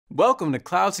Welcome to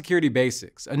Cloud Security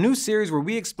Basics, a new series where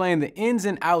we explain the ins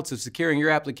and outs of securing your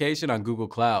application on Google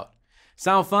Cloud.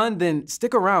 Sound fun? Then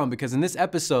stick around because in this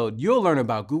episode, you'll learn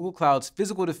about Google Cloud's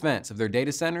physical defense of their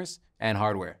data centers and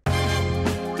hardware.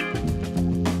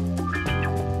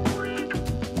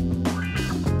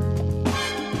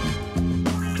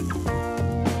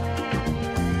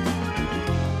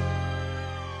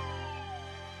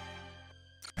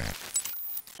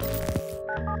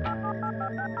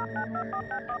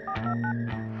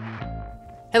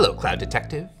 Hello, Cloud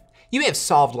Detective. You may have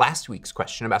solved last week's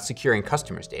question about securing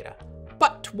customers' data.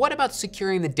 But what about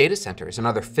securing the data centers and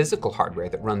other physical hardware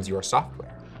that runs your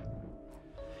software?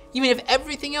 Even if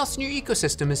everything else in your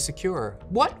ecosystem is secure,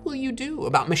 what will you do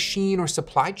about machine or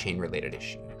supply chain related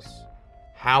issues?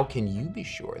 How can you be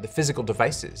sure the physical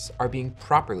devices are being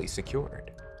properly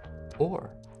secured?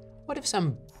 Or what if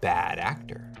some bad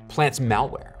actor plants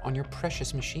malware on your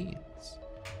precious machines?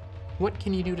 What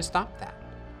can you do to stop that?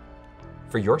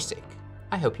 For your sake,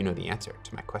 I hope you know the answer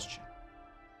to my question.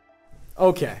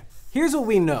 Okay, here's what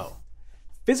we know.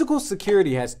 Physical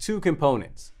security has two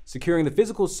components: securing the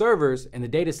physical servers and the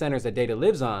data centers that data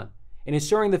lives on, and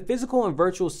ensuring the physical and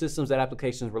virtual systems that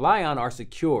applications rely on are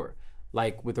secure,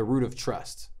 like with a root of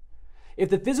trust. If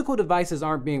the physical devices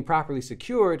aren't being properly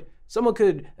secured, someone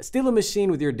could steal a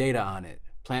machine with your data on it,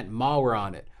 plant malware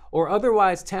on it, or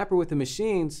otherwise tamper with the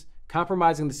machines,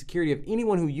 compromising the security of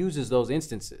anyone who uses those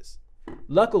instances.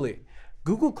 Luckily,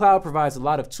 Google Cloud provides a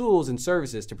lot of tools and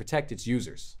services to protect its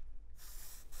users.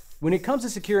 When it comes to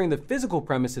securing the physical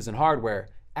premises and hardware,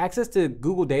 access to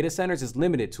Google data centers is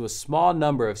limited to a small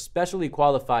number of specially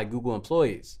qualified Google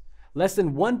employees. Less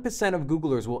than 1% of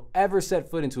Googlers will ever set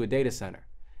foot into a data center.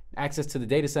 Access to the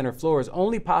data center floor is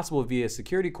only possible via a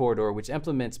security corridor which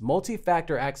implements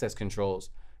multi-factor access controls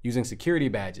using security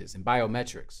badges and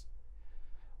biometrics.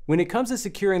 When it comes to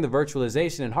securing the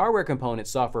virtualization and hardware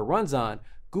components software runs on,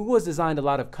 Google has designed a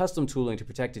lot of custom tooling to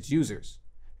protect its users.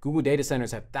 Google data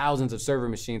centers have thousands of server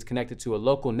machines connected to a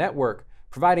local network,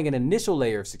 providing an initial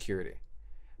layer of security.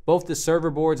 Both the server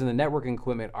boards and the networking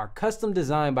equipment are custom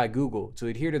designed by Google to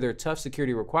adhere to their tough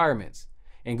security requirements,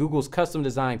 and Google's custom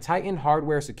designed Titan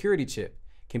hardware security chip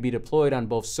can be deployed on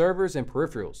both servers and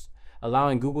peripherals,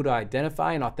 allowing Google to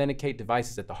identify and authenticate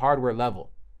devices at the hardware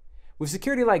level. With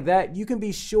security like that, you can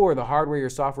be sure the hardware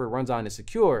your software runs on is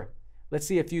secure. Let's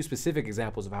see a few specific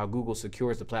examples of how Google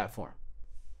secures the platform.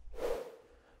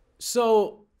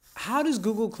 So, how does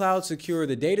Google Cloud secure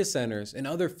the data centers and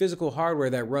other physical hardware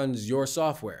that runs your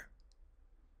software?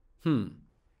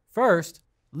 First,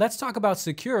 let's talk about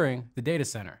securing the data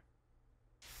center.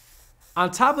 On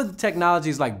top of the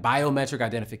technologies like biometric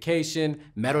identification,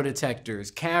 metal detectors,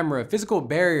 camera, physical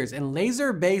barriers, and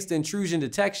laser-based intrusion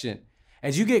detection,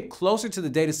 as you get closer to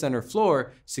the data center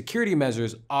floor, security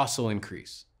measures also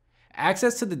increase.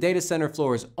 Access to the data center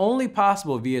floor is only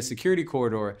possible via a security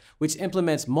corridor, which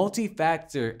implements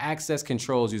multi-factor access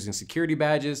controls using security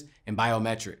badges and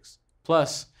biometrics.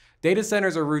 Plus, data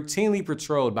centers are routinely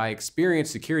patrolled by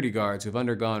experienced security guards who've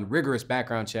undergone rigorous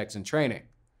background checks and training.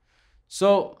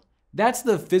 So, that's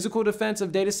the physical defense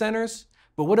of data centers,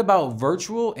 but what about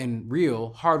virtual and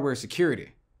real hardware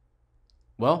security?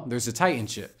 Well, there's the Titan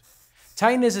chip.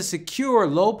 Titan is a secure,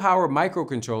 low-power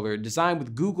microcontroller designed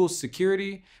with Google's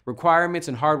security, requirements,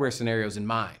 and hardware scenarios in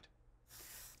mind.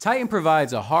 Titan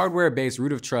provides a hardware-based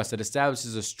root of trust that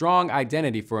establishes a strong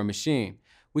identity for a machine,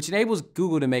 which enables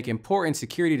Google to make important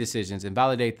security decisions and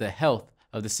validate the health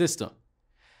of the system.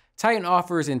 Titan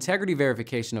offers integrity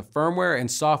verification of firmware and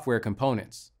software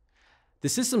components. The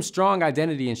system's strong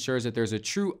identity ensures that there's a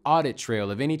true audit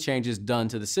trail of any changes done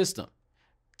to the system.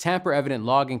 Tamper-evident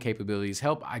logging capabilities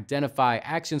help identify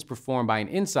actions performed by an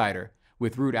insider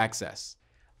with root access.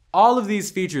 All of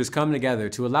these features come together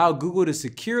to allow Google to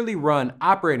securely run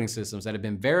operating systems that have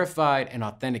been verified and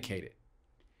authenticated.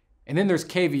 And then there's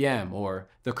KVM, or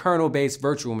the Kernel-based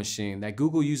Virtual Machine, that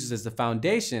Google uses as the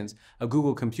foundations of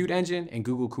Google Compute Engine and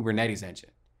Google Kubernetes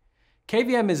Engine.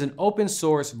 KVM is an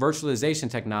open-source virtualization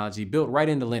technology built right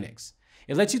into Linux.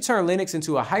 It lets you turn Linux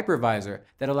into a hypervisor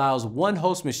that allows one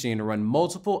host machine to run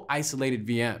multiple isolated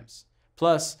VMs.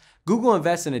 Plus, Google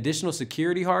invests in additional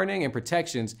security hardening and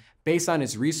protections based on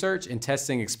its research and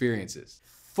testing experiences.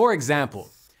 For example,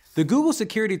 the Google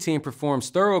security team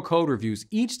performs thorough code reviews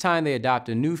each time they adopt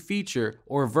a new feature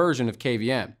or version of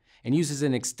KVM, and uses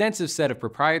an extensive set of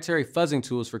proprietary fuzzing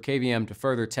tools for KVM to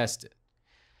further test it.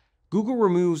 Google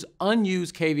removes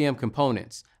unused KVM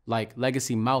components, like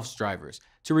legacy mouse drivers,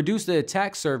 to reduce the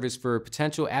attack surface for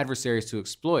potential adversaries to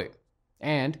exploit.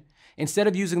 And instead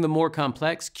of using the more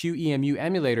complex QEMU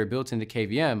emulator built into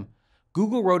KVM,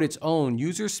 Google wrote its own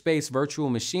user space virtual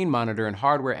machine monitor and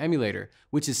hardware emulator,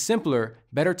 which is simpler,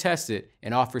 better tested,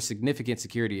 and offers significant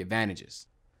security advantages.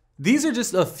 These are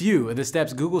just a few of the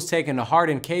steps Google's taken to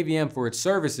harden KVM for its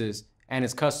services and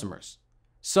its customers.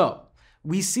 So,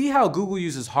 we see how Google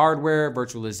uses hardware,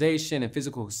 virtualization, and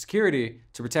physical security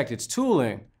to protect its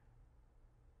tooling.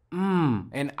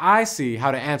 And I see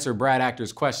how to answer Brad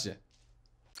Actor's question.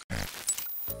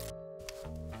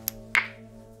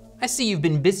 I see you've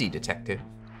been busy, detective.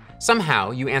 Somehow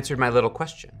you answered my little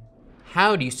question.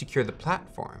 How do you secure the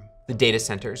platform, the data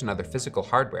centers and other physical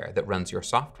hardware that runs your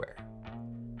software?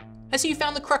 I see you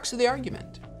found the crux of the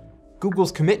argument.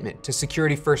 Google's commitment to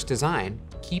security-first design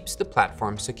keeps the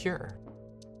platform secure.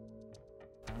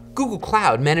 Google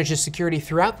Cloud manages security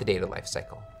throughout the data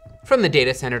lifecycle, from the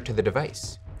data center to the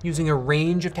device, using a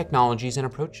range of technologies and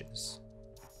approaches.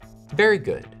 Very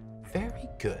good, very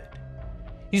good.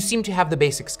 You seem to have the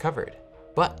basics covered,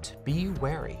 but be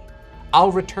wary.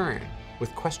 I'll return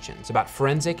with questions about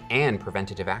forensic and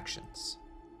preventative actions.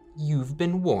 You've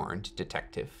been warned,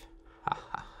 detective. Ha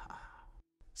ha ha.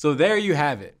 So there you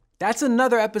have it. That's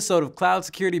another episode of Cloud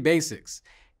Security Basics.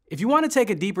 If you want to take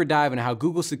a deeper dive into how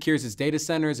Google secures its data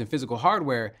centers and physical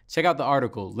hardware, check out the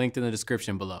article linked in the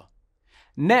description below.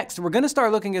 Next, we're going to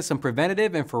start looking at some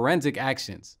preventative and forensic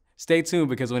actions. Stay tuned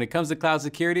because when it comes to cloud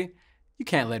security, you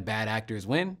can't let bad actors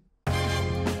win.